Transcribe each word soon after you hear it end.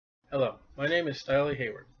Hello, my name is Stylie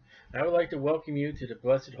Hayward, and I would like to welcome you to the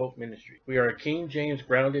Blessed Hope Ministry. We are a King James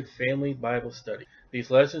grounded family Bible study. These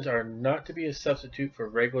lessons are not to be a substitute for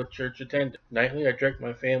regular church attendance. Nightly, I direct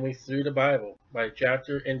my family through the Bible by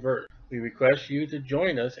chapter and verse. We request you to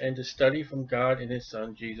join us and to study from God and His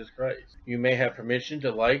Son, Jesus Christ. You may have permission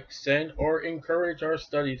to like, send, or encourage our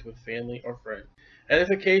studies with family or friends.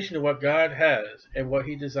 Edification of what God has and what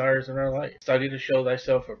He desires in our life. Study to show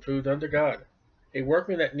thyself approved unto God, a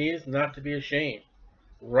workman that needeth not to be ashamed,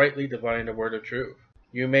 rightly dividing the word of truth.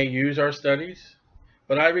 You may use our studies,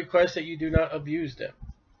 but I request that you do not abuse them.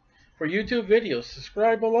 For YouTube videos,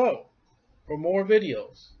 subscribe below for more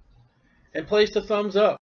videos, and place the thumbs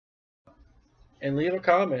up, and leave a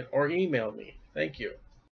comment or email me. Thank you.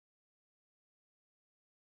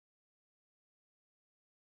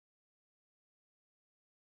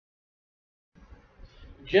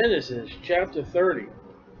 Genesis chapter 30.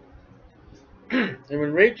 And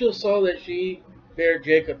when Rachel saw that she bare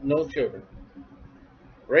Jacob no children,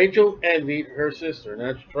 Rachel envied her sister, and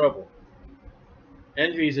that's trouble.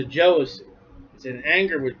 Envy is a jealousy. It's an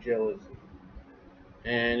anger with jealousy,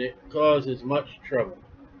 and it causes much trouble.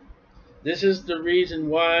 This is the reason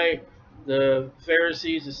why the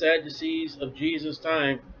Pharisees, the Sadducees of Jesus'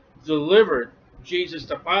 time delivered Jesus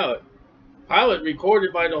to Pilate. Pilate,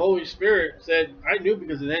 recorded by the Holy Spirit, said, I knew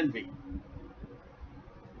because of envy.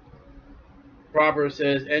 Proverbs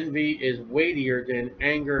says envy is weightier than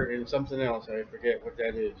anger and something else. I forget what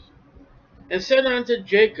that is. And said unto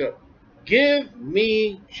Jacob, give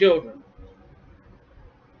me children.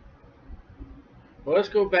 Well, let's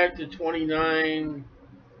go back to 29:31.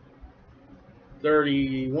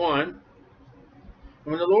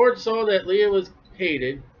 When the Lord saw that Leah was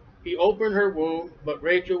hated, he opened her womb, but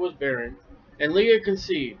Rachel was barren. And Leah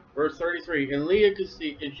conceived. Verse 33. And Leah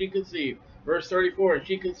conceived, and she conceived. Verse 34. And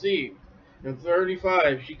she conceived. And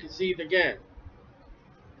 35. She conceived again.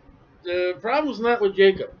 The problem's not with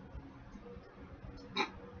Jacob.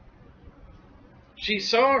 She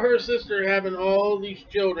saw her sister having all these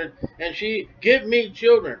children, and she, give me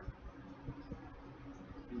children.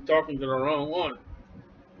 You're talking to the wrong one.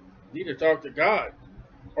 You need to talk to God,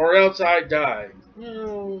 or else I die.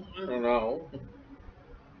 Well, I don't know.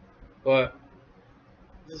 But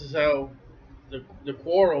this is how the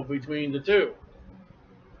quarrel between the two.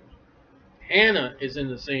 Hannah is in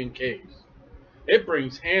the same case. It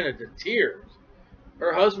brings Hannah to tears.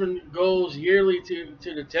 Her husband goes yearly to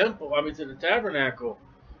the temple, to the tabernacle.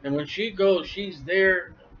 And when she goes, she's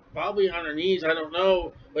there probably on her knees, I don't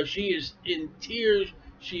know. But she is in tears.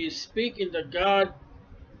 She is speaking to God,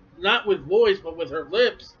 not with voice, but with her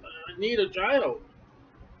lips. I need a child.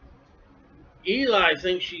 Eli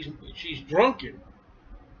thinks she's drunken.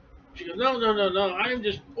 She goes, no, no, no, no. I'm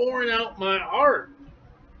just pouring out my heart.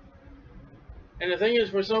 And the thing is,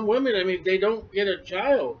 for some women, they don't get a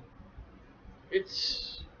child.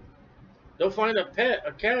 They'll find a pet,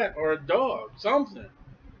 a cat, or a dog, something.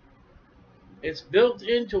 It's built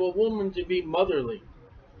into a woman to be motherly.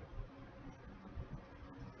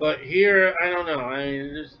 But here, I don't know.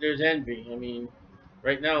 There's envy.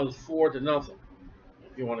 Right now it's 4-0,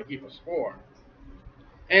 if you want to keep a score.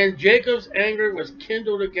 And Jacob's anger was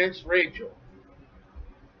kindled against Rachel,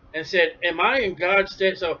 and said, am I in God's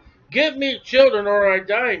stead? So give me children or I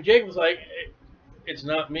die. And Jacob's like, it's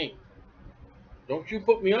not me. Don't you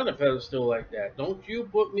put me on a pedestal like that. Don't you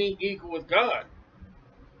put me equal with God.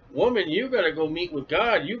 Woman, you got to go meet with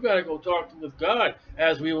God. You got to go talk with God,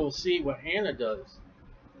 as we will see what Hannah does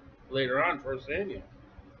later on, 1 Samuel.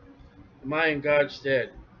 Am I in God's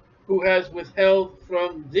stead? Who has withheld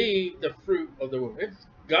from thee the fruit of the womb? It's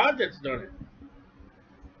God that's done it,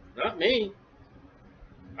 not me.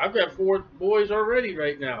 I've got 4 boys already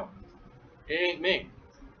right now. It ain't me.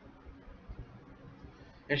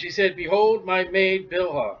 And she said, behold, my maid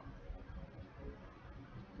Bilhah.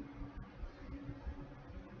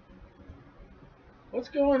 What's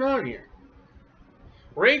going on here?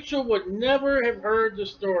 Rachel would never have heard the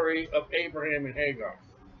story of Abraham and Hagar.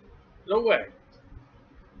 No way.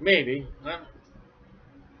 Maybe.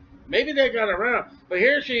 Maybe they got around. But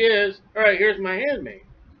here she is. All right, here's my handmaid.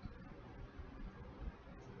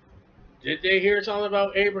 Did they hear something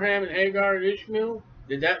about Abraham and Hagar and Ishmael?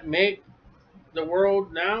 Did that make the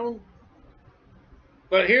world now?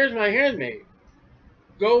 But here's my handmaid.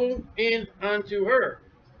 Go in unto her.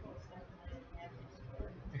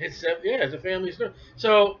 It's a family story.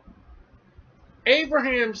 So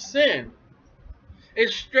Abraham's sin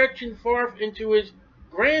is stretching forth into his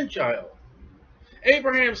grandchild.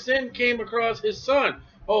 Abraham's sin came across his son.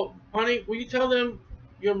 Oh, honey, will you tell them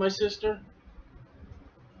you're my sister?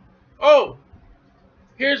 Oh,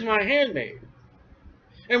 here's my handmaid.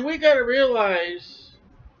 And we got to realize,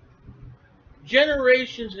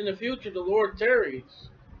 generations in the future, the Lord tarries,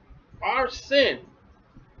 our sin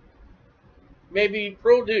may be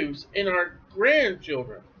produced in our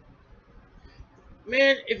grandchildren.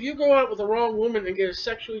 Man, if you go out with the wrong woman and get a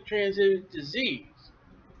sexually transmitted disease,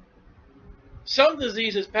 some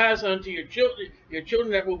diseases pass on to your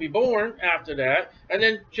children that will be born after that, and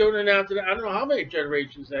then children after that. I don't know how many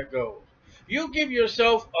generations that goes. You give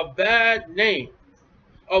yourself a bad name,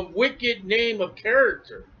 a wicked name of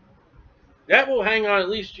character. That will hang on at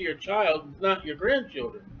least to your child, not your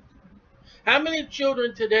grandchildren. How many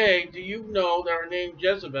children today do you know that are named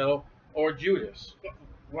Jezebel or Judas?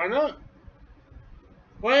 Why not?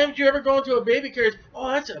 Why haven't you ever gone to a baby carriage?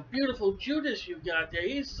 Oh, that's a beautiful Judas you got there.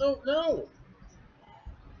 He's so... No.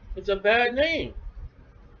 It's a bad name.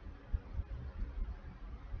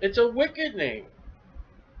 It's a wicked name.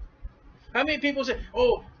 How many people say,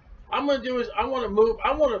 "Oh, I'm going to do is I want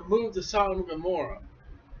to move to Sodom and Gomorrah"?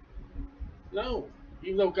 No.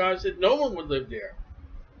 Even though God said no one would live there.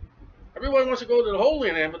 Everyone wants to go to the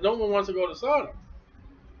Holy Land, but no one wants to go to Sodom.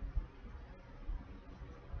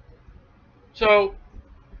 So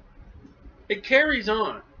it carries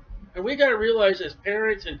on. And we got to realize as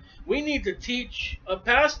parents, and we need to teach, a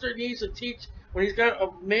pastor needs to teach when he's got a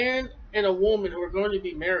man and a woman who are going to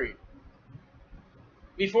be married.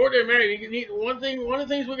 Before they're married, you need one of the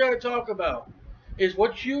things we got to talk about is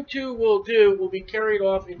what you two will do will be carried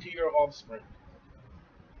off into your offspring.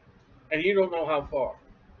 And you don't know how far.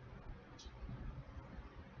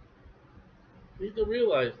 You need to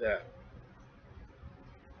realize that.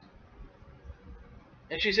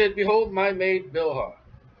 And she said, "Behold, my maid Bilhah."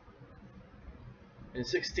 In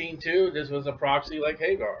 16:2, this was a proxy like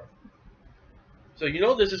Hagar. So you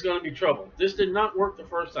know this is going to be trouble. This did not work the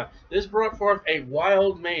first time. This brought forth a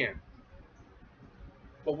wild man.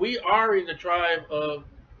 But we are in the tribe of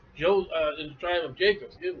Jacob.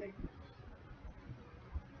 Excuse me.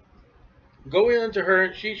 "Go in unto her,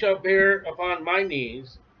 and she shall bear upon my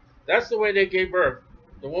knees." That's the way they gave birth.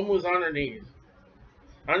 The woman was on her knees.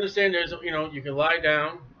 I understand you can lie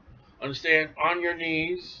down. Understand, on your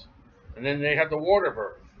knees. And then they have the water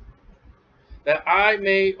birth. "That I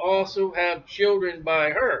may also have children by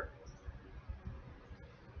her.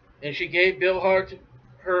 And she gave Bilhah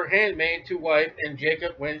her handmaid to wife, and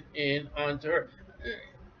Jacob went in unto her."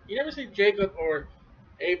 You never see Jacob or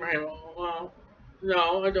Abraham, "Well,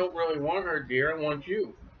 no, I don't really want her, dear. I want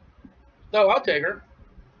you." "No, I'll take her."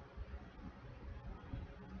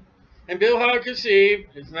 "And Bilhah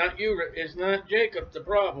conceived." It's not Jacob the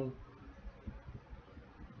problem.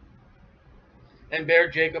 "And bare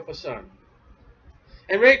Jacob a son.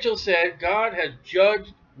 And Rachel said, God has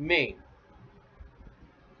judged me."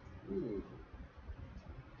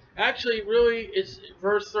 Actually, really, it's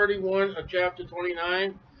verse 31 of chapter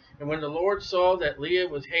 29. "And when the Lord saw that Leah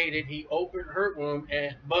was hated, he opened her womb,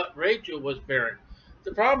 but Rachel was barren."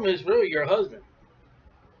 The problem is really your husband.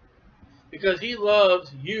 Because he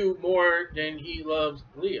loves you more than he loves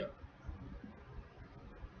Leah.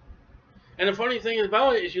 And the funny thing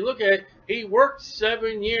about it is, you look at it, he worked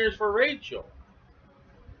 7 years for Rachel.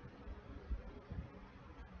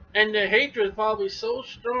 And the hatred is probably so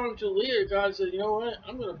strong to Leah, God said, "You know what?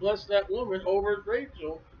 I'm going to bless that woman over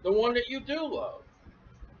Rachel, the one that you do love."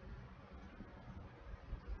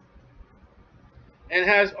 "And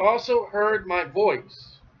has also heard my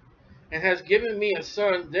voice, and has given me a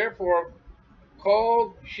son. Therefore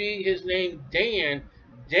called she his name Dan."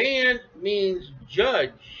 Dan means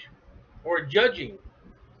judge or judging.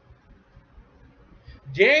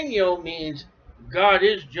 Daniel means God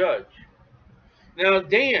is judge. Now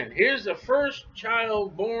Dan, here's the first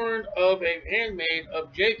child born of a handmaid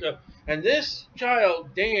of Jacob. And this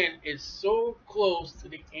child, Dan, is so close to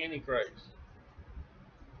the Antichrist.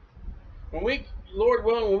 Lord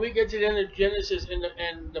willing, when we get to the end of Genesis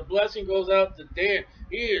and the blessing goes out to Dan,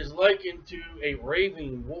 he is likened to a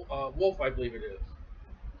raving wolf, I believe it is.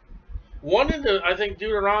 One in I think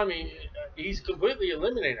Deuteronomy, he's completely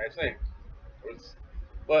eliminated, I think.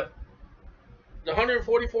 But the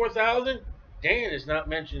 144,000, Dan is not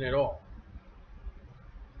mentioned at all.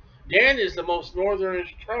 Dan is the most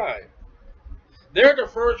northernest tribe. They're the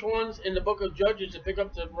first ones in the book of Judges to pick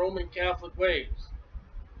up the Roman Catholic ways.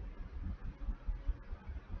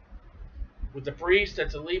 With the priest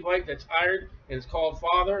that's a Levite that's hired and is called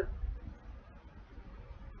father.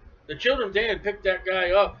 The children of Dan pick that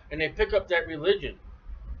guy up and they pick up that religion.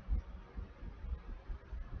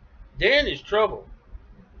 Dan is trouble.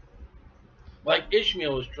 Like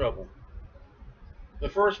Ishmael is trouble. The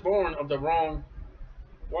firstborn of the wrong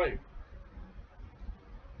wife.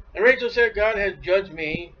 "And Rachel said, God has judged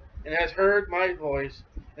me and has heard my voice,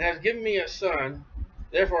 and has given me a son.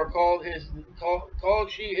 Therefore called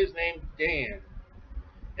she his name Dan.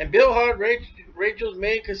 And Bilhah, Rachel's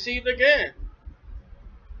maid, conceived again.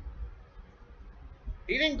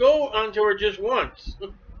 He didn't go onto her just once.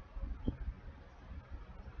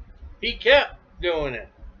 He kept doing it.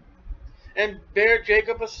 And bare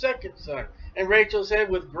Jacob a second son. And Rachel said,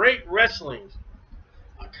 with great wrestlings,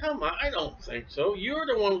 oh, come on, I don't think so. You're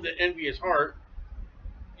the one with the envious heart.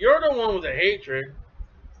 You're the one with the hatred.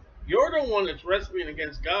 You're the one that's wrestling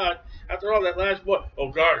against God. After all, that last boy, oh,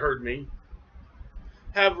 God heard me.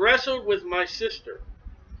 Have wrestled with my sister,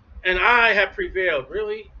 and I have prevailed.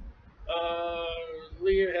 Really?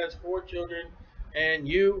 Leah has 4 children, and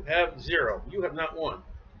you have 0. You have not won.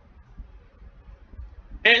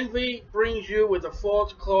 Envy brings you with a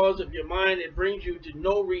false clause of your mind. It brings you to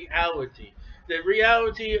no reality. The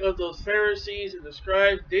reality of those Pharisees and the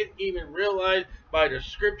scribes didn't even realize by the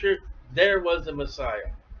scripture there was the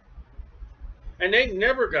Messiah. And they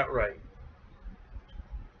never got right.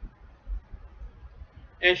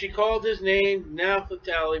 And she called his name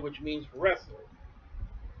Naphtali, which means wrestle.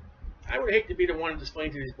 I would hate to be the one to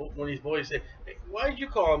explain to one of these boys, say, hey, why did you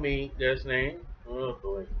call me this name? Oh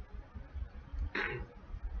boy.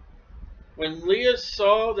 When Leah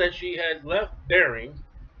saw that she had left bearing,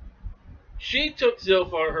 she took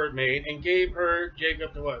Zilpah her maid and gave her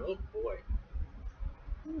Jacob to wife. Oh boy.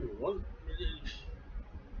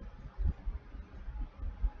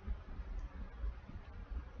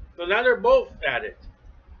 So now they're both at it.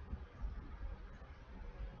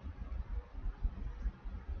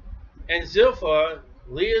 And Zilpah,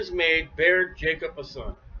 Leah's maid, bare Jacob a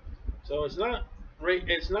son. So it's not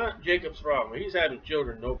Jacob's problem. He's having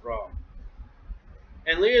children, no problem.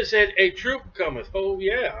 And Leah said, a troop cometh. Oh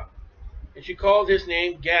yeah. And she called his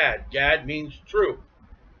name Gad. Gad means troop.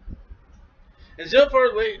 And Zilpah,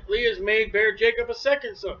 Leah's maid, bare Jacob a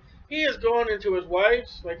second son. He has gone into his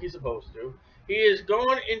wife's like he's supposed to. He has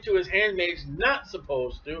gone into his handmaids not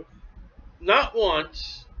supposed to. Not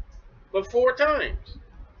once, but 4 times.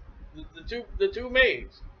 The two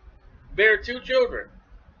maids bear 2 children.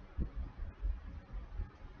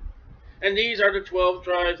 And these are the 12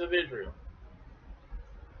 tribes of Israel.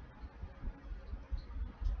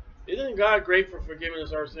 Isn't God great for forgiving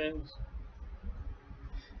us our sins?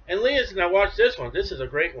 And Leah said, now watch this one. This is a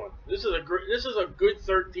great one. This is a good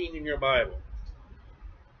 13 in your Bible.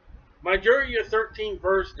 Majority of 13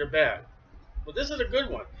 verses are bad. But this is a good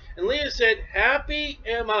one. And Leah said, happy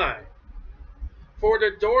am I, for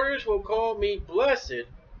the daughters will call me blessed.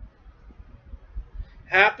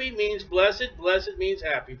 Happy means blessed. Blessed means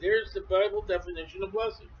happy. There's the Bible definition of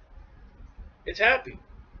blessed. It's happy.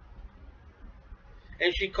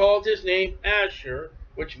 And she called his name Asher,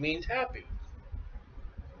 which means happy.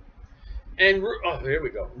 And, oh, here we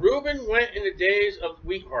go. Reuben went in the days of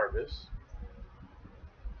wheat harvest.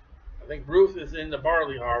 I think Ruth is in the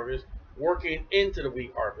barley harvest, working into the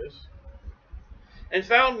wheat harvest. And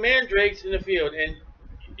found mandrakes in the field. And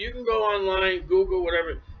you can go online, Google,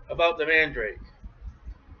 whatever, about the mandrake.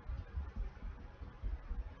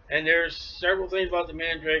 And there's several things about the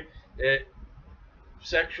mandrake that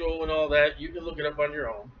sexual and all that. You can look it up on your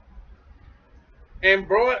own. And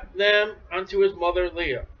brought them unto his mother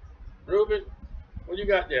Leah. Reuben, what do you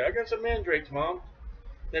got there? I got some mandrakes, Mom.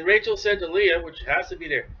 Then Rachel said to Leah, which has to be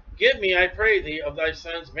there, give me, I pray thee, of thy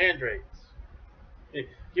son's mandrakes.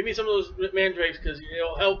 Give me some of those mandrakes because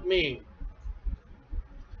it'll help me.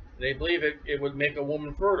 They believe it would make a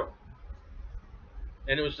woman fertile.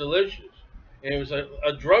 And it was delicious. And it was a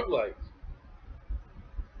drug-like.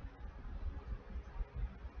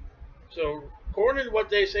 So, according to what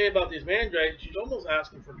they say about these mandrakes, she's almost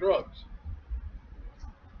asking for drugs.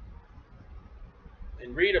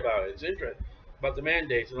 And read about it. It's interesting. About the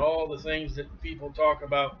mandates and all the things that people talk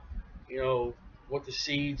about, you know, what the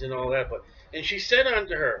seeds and all that. And she said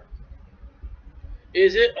unto her,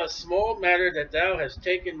 is it a small matter that thou hast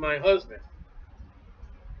taken my husband?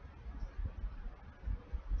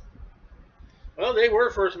 Well, they were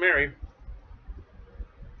first married.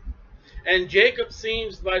 And Jacob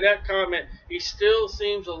seems, by that comment, he still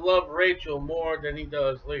seems to love Rachel more than he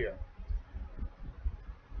does Leah.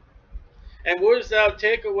 And wouldst thou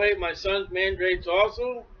take away my son's mandrakes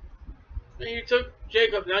also? And you took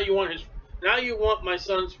Jacob, now you want my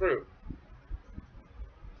son's fruit.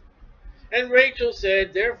 And Rachel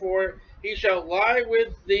said, therefore he shall lie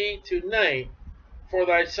with thee tonight for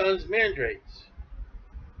thy son's mandrakes.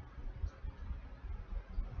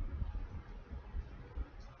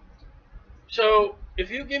 So,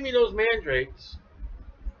 if you give me those mandrakes,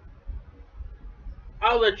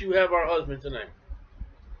 I'll let you have our husband tonight.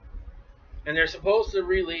 And they're supposed to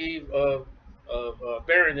relieve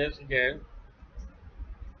barrenness again.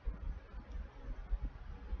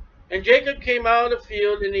 And Jacob came out of the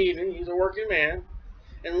field in the evening. He's a working man.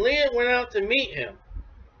 And Leah went out to meet him.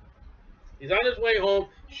 He's on his way home.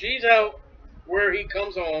 She's out where he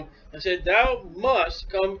comes home and said, "Thou must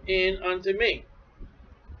come in unto me.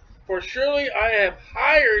 For surely I have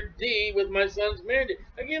hired thee with my son's mandate."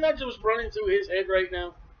 Again, that's just running through his head right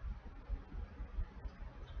now.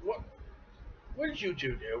 What did you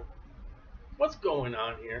two do? What's going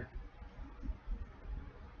on here?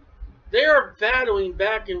 They are battling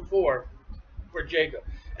back and forth for Jacob.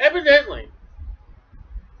 Evidently,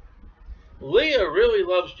 Leah really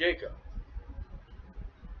loves Jacob.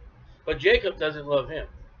 But Jacob doesn't love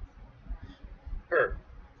her.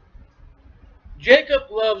 Jacob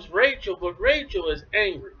loves Rachel, but Rachel is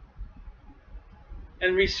angry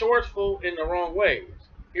and resourceful in the wrong ways.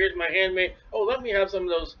 Here's my handmaid. Oh, let me have some of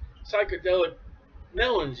those psychedelic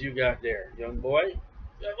melons you got there, young boy.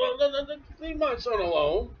 Well, no, leave my son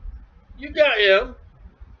alone. You got him.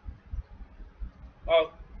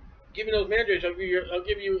 I'll give you those mandrakes. I'll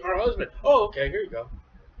give you our husband. Oh, okay. Here you go.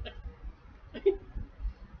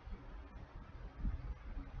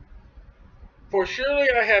 For surely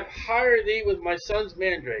I have hired thee with my son's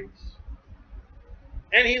mandrakes.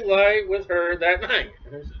 And he lay with her that night.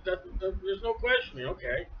 There's no questioning.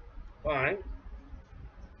 Okay, fine.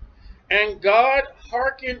 And God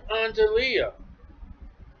hearkened unto Leah.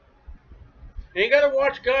 And you got to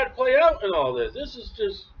watch God play out in all this. This is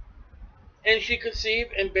just... And she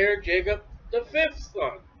conceived and bare Jacob the fifth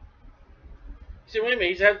son. See, wait a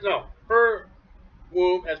minute. He says, no. Her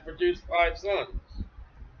womb has produced 5 sons.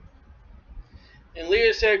 And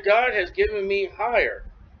Leah said, God has given me hire,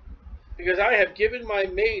 because I have given my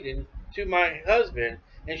maiden to my husband.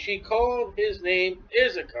 And she called his name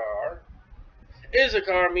Issachar.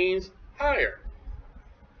 Issachar means hire.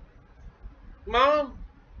 Mom?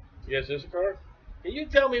 Yes, Issachar? Can you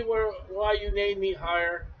tell me why you named me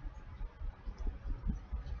hire?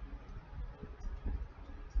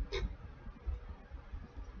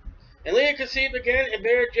 And Leah conceived again and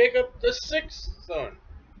bare Jacob the 6th son.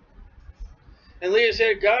 And Leah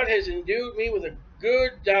said, God has endued me with a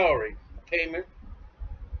good dowry payment.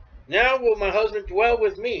 Now will my husband dwell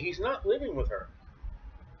with me. He's not living with her.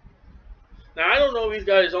 Now, I don't know if he's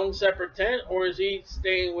got his own separate tent or is he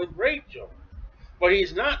staying with Rachel. But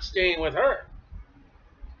he's not staying with her.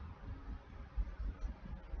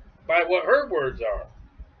 By what her words are.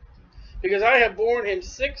 Because I have borne him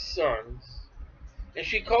 6 sons. And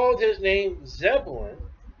she called his name Zebulun,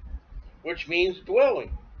 which means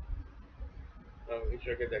dwelling. Oh, make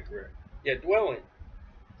sure I get that correct. Yeah, dwelling.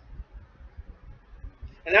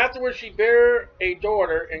 And afterwards she bare a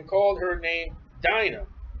daughter and called her name Dinah.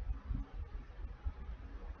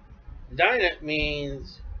 Dinah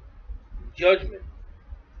means judgment.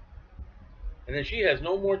 And then she has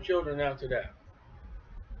no more children after that.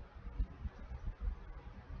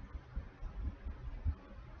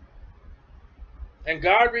 And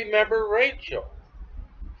God remembered Rachel.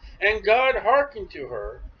 And God hearkened to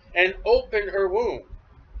her and opened her womb.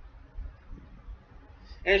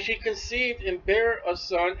 And she conceived and bare a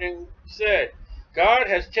son and said, God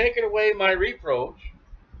has taken away my reproach.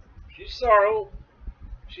 She's sorrowful.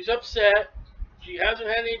 She's upset. She hasn't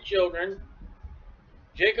had any children.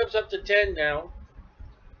 Jacob's up to 10 now.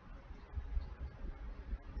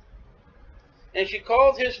 And she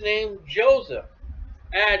called his name Joseph,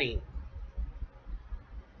 adding.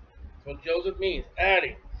 That's what Joseph means,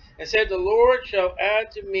 adding. And said, the Lord shall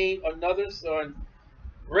add to me another son.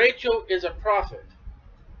 Rachel is a prophet,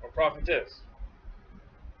 or prophetess.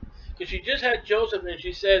 Because she just had Joseph and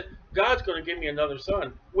she said, God's going to give me another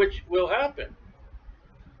son, which will happen.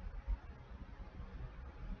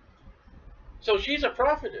 So she's a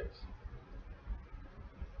prophetess.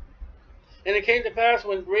 And it came to pass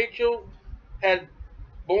when Rachel had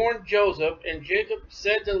born Joseph, and Jacob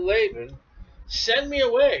said to Laban, send me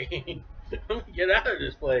away. Let me get out of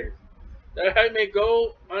this place, that I may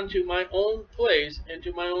go unto my own place and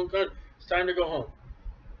to my own country. It's time to go home.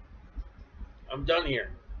 I'm done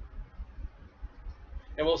here.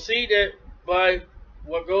 And we'll see that by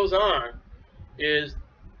what goes on is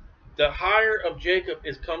the hire of Jacob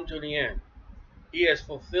is come to the end. He has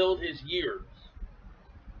fulfilled his years.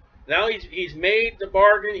 Now he's made the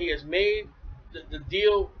bargain. He has made the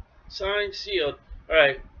deal signed, sealed. All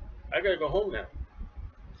right, I got to go home now.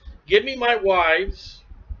 Give me my wives,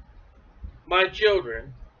 my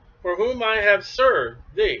children, for whom I have served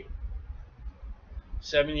thee.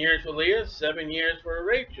 7 years for Leah, 7 years for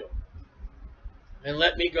Rachel. And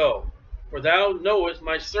let me go, for thou knowest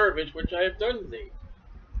my servants which I have done to thee.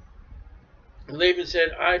 And Laban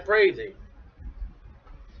said, I pray thee,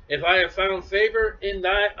 if I have found favor in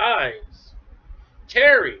thy eyes.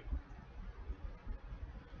 Tarry.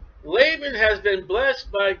 Laban has been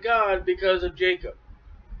blessed by God because of Jacob.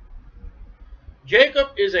 Jacob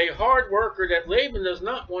is a hard worker that Laban does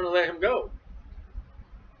not want to let him go.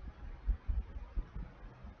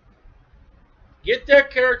 Get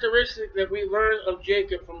that characteristic that we learned of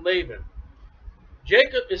Jacob from Laban.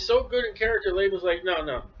 Jacob is so good in character, Laban's like,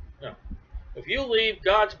 no. If you leave,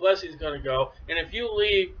 God's blessing is going to go. And if you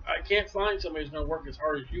leave, I can't find somebody who's going to work as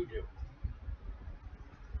hard as you do.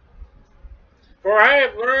 For I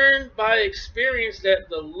have learned by experience that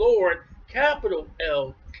the Lord, capital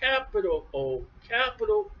L, capital O,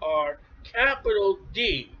 capital R, capital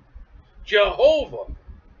D, Jehovah,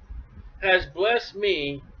 has blessed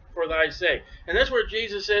me for thy sake. And that's where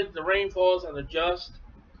Jesus said the rain falls on the just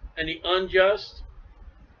and the unjust.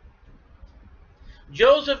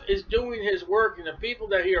 Joseph is doing his work, and the people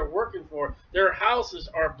that he are working for, their houses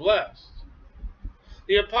are blessed.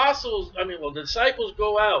 The disciples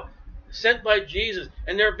go out, sent by Jesus,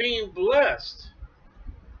 and they're being blessed.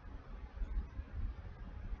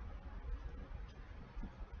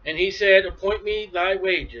 And he said, appoint me thy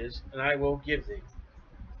wages, and I will give thee.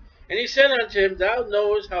 And he said unto him, thou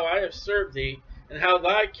knowest how I have served thee, and how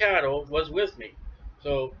thy cattle was with me.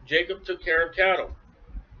 So Jacob took care of cattle.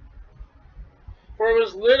 For it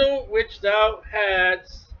was little which thou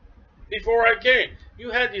hadst before I came.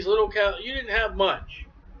 You had these little cattle. You didn't have much.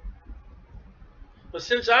 But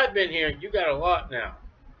since I've been here, you got a lot now.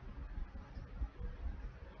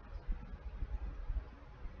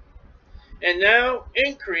 And now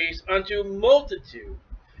increase unto multitude.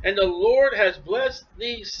 And the Lord has blessed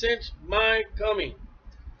thee since my coming.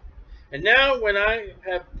 And now when I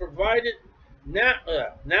have provided,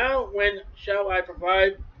 now when shall I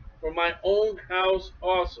provide for my own house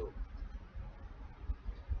also?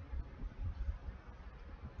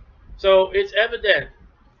 So it's evident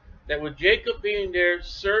that with Jacob being there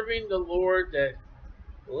serving the Lord, that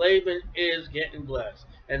Laban is getting blessed.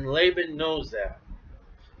 And Laban knows that.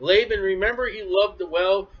 Laban, remember, he loved the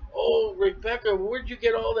well. Oh, Rebecca, where'd you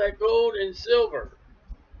get all that gold and silver?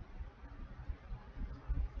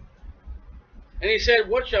 And he said,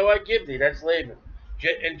 what shall I give thee? That's Laban.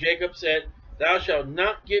 And Jacob said, thou shalt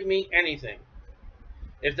not give me anything.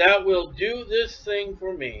 If thou wilt do this thing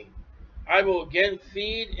for me, I will again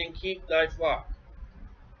feed and keep thy flock.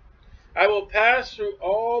 I will pass through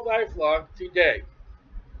all thy flock today,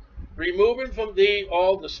 removing from thee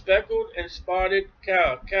all the speckled and spotted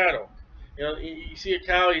cattle. You know, you see a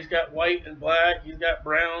cow, he's got white and black, he's got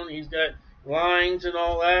brown, he's got lines and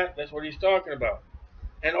all that. That's what he's talking about.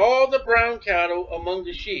 And all the brown cattle among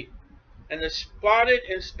the sheep, and the spotted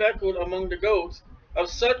and speckled among the goats, of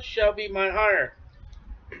such shall be my hire.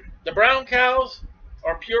 The brown cows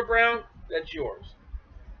are pure brown, that's yours.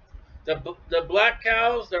 The black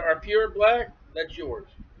cows that are pure black, that's yours.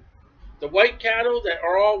 The white cattle that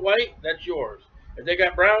are all white, that's yours. If they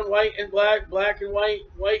got brown, white, and black, black and white,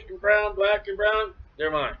 white and brown, black and brown,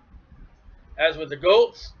 they're mine. As with the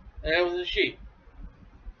goats and as with the sheep.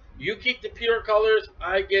 You keep the pure colors,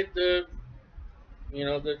 I get the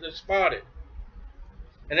spotted.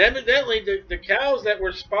 And evidently the cows that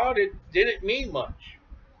were spotted didn't mean much.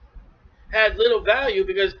 Had little value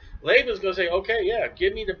because Laban's going to say, okay, yeah,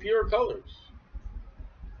 give me the pure colors.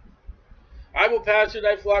 I will pass through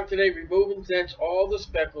thy flock today, removing thence all the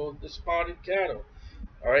speckled, the spotted cattle.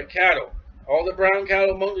 All right, cattle. All the brown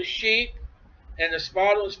cattle among the sheep, and the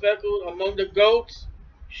spotted and speckled among the goats,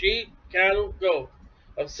 sheep, cattle, goat.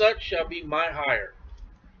 Of such shall be my hire.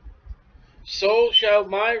 So shall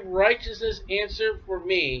my righteousness answer for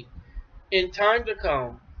me in time to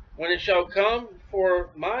come, when it shall come for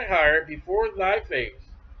my hire before thy face.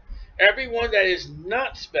 Every one that is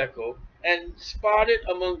not speckled and spotted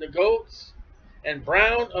among the goats, and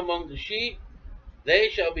brown among the sheep, they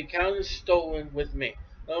shall be counted stolen with me.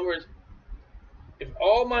 In other words, if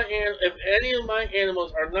any of my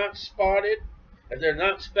animals are not spotted, if they're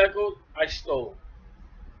not speckled, I stole them.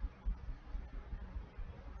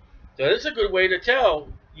 So this is a good way to tell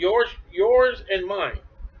yours and mine.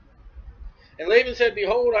 And Laban said,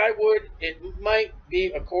 behold, I would it might be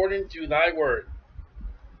according to thy word.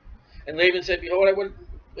 And Laban said, behold, I would,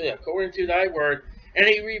 according to thy word. And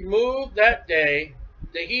he removed that day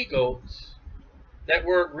the he-goats that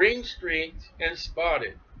were ring-streaked and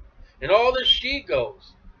spotted, and all the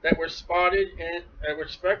she-goats that were spotted and that were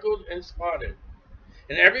speckled and spotted,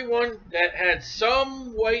 and every one that had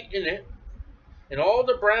some white in it, and all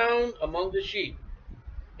the brown among the sheep,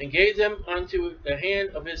 and gave them unto the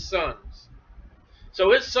hand of his sons.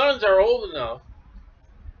 So his sons are old enough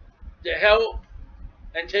to help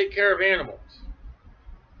and take care of animals.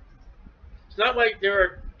 It's not like there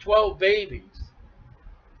are 12 babies.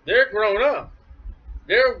 They're grown up.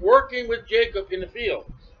 They're working with Jacob in the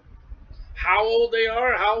fields. How old they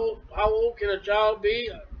are? How old can a child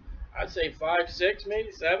be? I'd say 5, 6,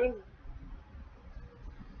 maybe 7.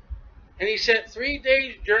 And he set 3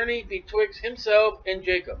 days' journey betwixt himself and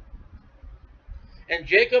Jacob. And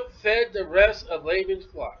Jacob fed the rest of Laban's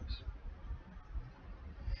flocks.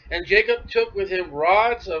 And Jacob took with him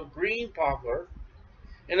rods of green poplar,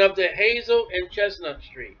 and of the hazel and chestnut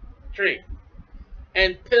tree,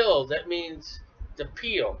 and pill, that means the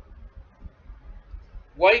peel,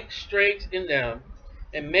 white streaks in them,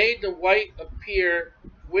 and made the white appear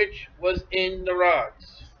which was in the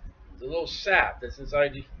rods, the little sap that's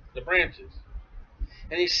inside the branches.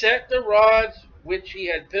 And he set the rods which he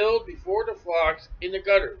had pilled before the flocks in the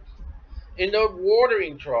gutters, in the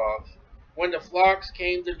watering troughs, when the flocks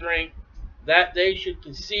came to drink, that they should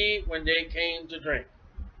conceive when they came to drink.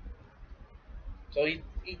 So he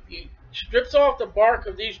strips off the bark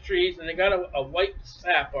of these trees, and they got a white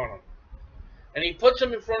sap on them. And he puts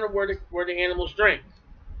them in front of where the animals drink.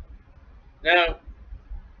 Now,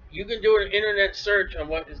 you can do an internet search on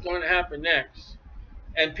what is going to happen next,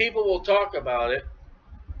 and people will talk about it.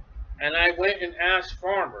 And I went and asked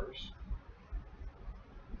farmers,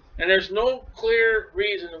 and there's no clear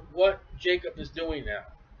reason of what Jacob is doing now.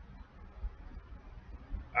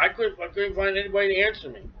 I couldn't find anybody to answer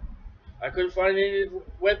me. I couldn't find any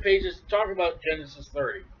web pages to talk about Genesis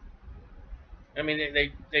 30. I mean,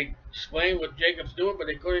 they explain what Jacob's doing, but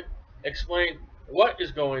they couldn't explain what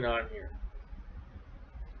is going on here.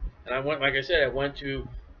 And I went, like I said, I went to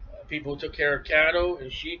people who took care of cattle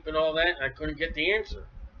and sheep and all that, and I couldn't get the answer.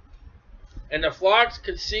 And the flocks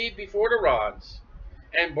conceived before the rods,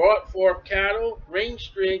 and brought forth cattle,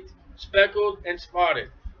 ring-streaked, speckled, and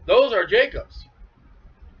spotted. Those are Jacob's.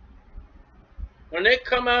 When they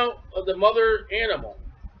come out of the mother animal,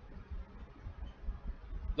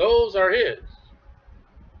 those are his.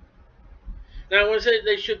 Now, when it says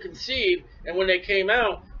they should conceive, and when they came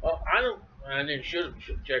out, well, I didn't should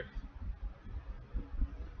check.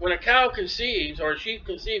 When a cow conceives or a sheep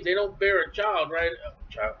conceives, they don't bear a child, right?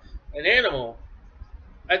 An animal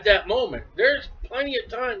at that moment. There's plenty of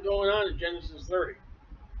time going on in Genesis 30.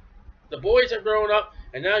 The boys are growing up,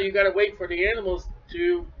 and now you got to wait for the animals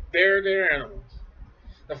to bear their animals.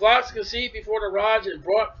 The flocks conceived before the rods and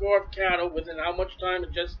brought forth cattle within how much time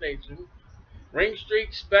of gestation?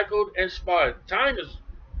 Ring-streaked, speckled, and spotted. Time is.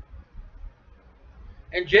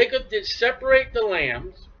 And Jacob did separate the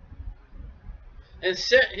lambs, and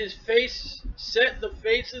set the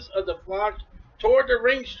faces of the flocks toward the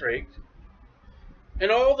ring-streaked,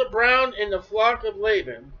 and all the brown in the flock of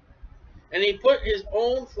Laban, and he put his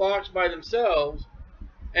own flocks by themselves,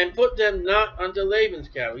 and put them not unto Laban's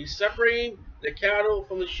cattle. He's separating the cattle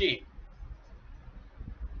from the sheep.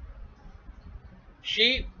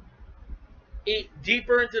 Sheep eat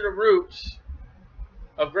deeper into the roots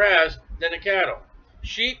of grass than the cattle.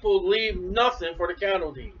 Sheep will leave nothing for the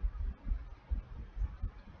cattle to eat.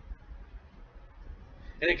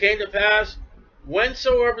 And it came to pass,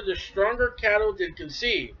 whensoever the stronger cattle did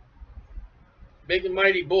conceive, big and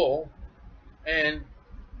mighty bull, and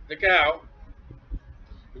the cow,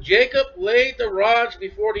 Jacob laid the rods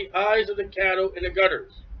before the eyes of the cattle in the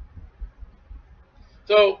gutters.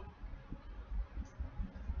 So,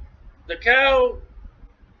 the cow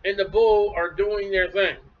and the bull are doing their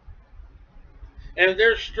thing. And if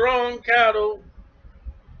they're strong cattle,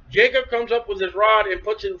 Jacob comes up with his rod and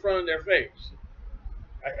puts it in front of their face.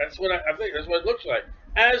 That's what I think. That's what it looks like.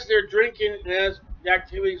 As they're drinking and as the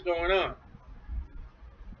activity's going on.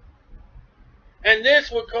 And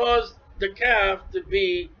this would cause the calf to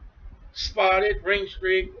be spotted,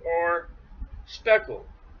 ring-streaked, or speckled.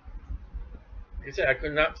 Like I said, I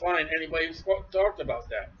could not find anybody who talked about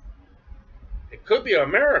that. It could be a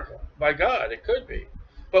miracle by God. It could be.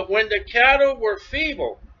 But when the cattle were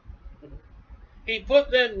feeble, he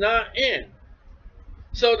put them not in.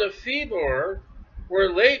 So the feebler were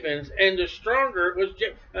Laban's, and the stronger was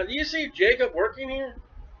Jacob. Now, do you see Jacob working here?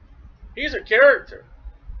 He's a character.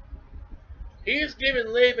 He's giving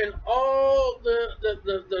Laban all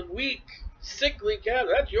the weak, sickly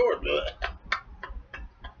cattle. That's yours.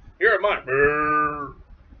 Here are mine.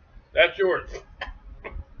 That's yours.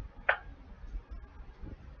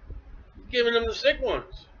 Giving them the sick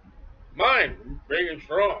ones. Mine, big and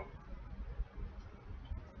strong.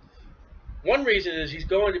 One reason is he's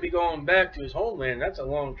going to be going back to his homeland. That's a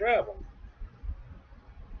long travel.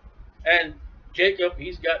 And Jacob,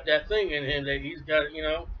 he's got that thing in him that he's got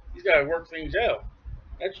to work things out.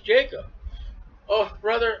 That's Jacob. Oh,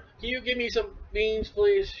 brother, can you give me some beans,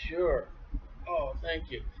 please? Sure. Oh, thank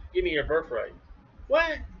you. Give me your birthright.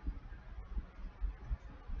 What?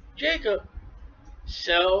 Jacob,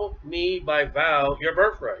 sell me by vow your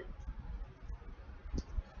birthright.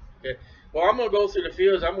 Okay. Well, I'm going to go through the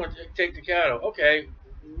fields. I'm going to take the cattle. Okay.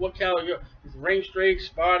 What cattle are you? Range straight,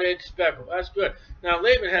 spotted, speckled. That's good. Now,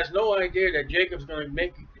 Laban has no idea that Jacob's going to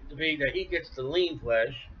make it to be that he gets the lean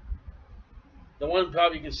flesh. The one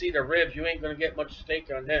probably you can see the ribs. You ain't going to get much steak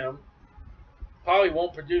on them. Probably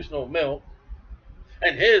won't produce no milk.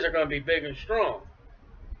 And his are going to be big and strong.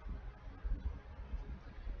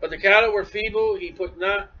 But the cattle were feeble. He put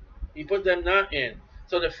them not in.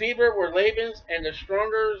 So the feeble were Laban's, and the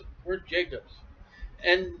stronger were Jacob's.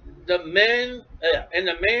 And the man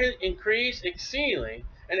increased exceedingly,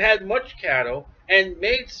 and had much cattle, and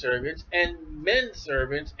maidservants, and men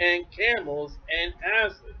servants, and camels, and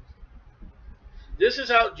asses. This is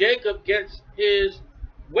how Jacob gets his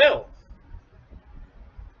wealth.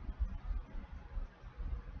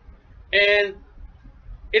 And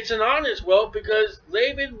it's an honest wealth because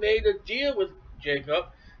Laban made a deal with Jacob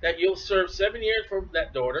that you'll serve 7 years for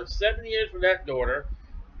that daughter, 7 years for that daughter,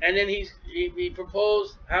 and then he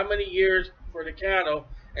proposed how many years for the cattle,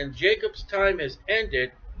 and Jacob's time has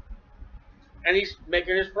ended, and he's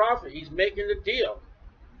making his profit. He's making the deal.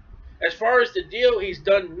 As far as the deal, he's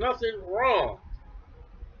done nothing wrong.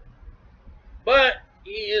 But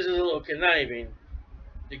he is a little conniving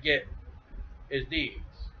to get his deeds.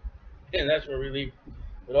 And that's where we leave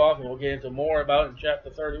it off, and we'll get into more about it in chapter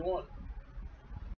 31.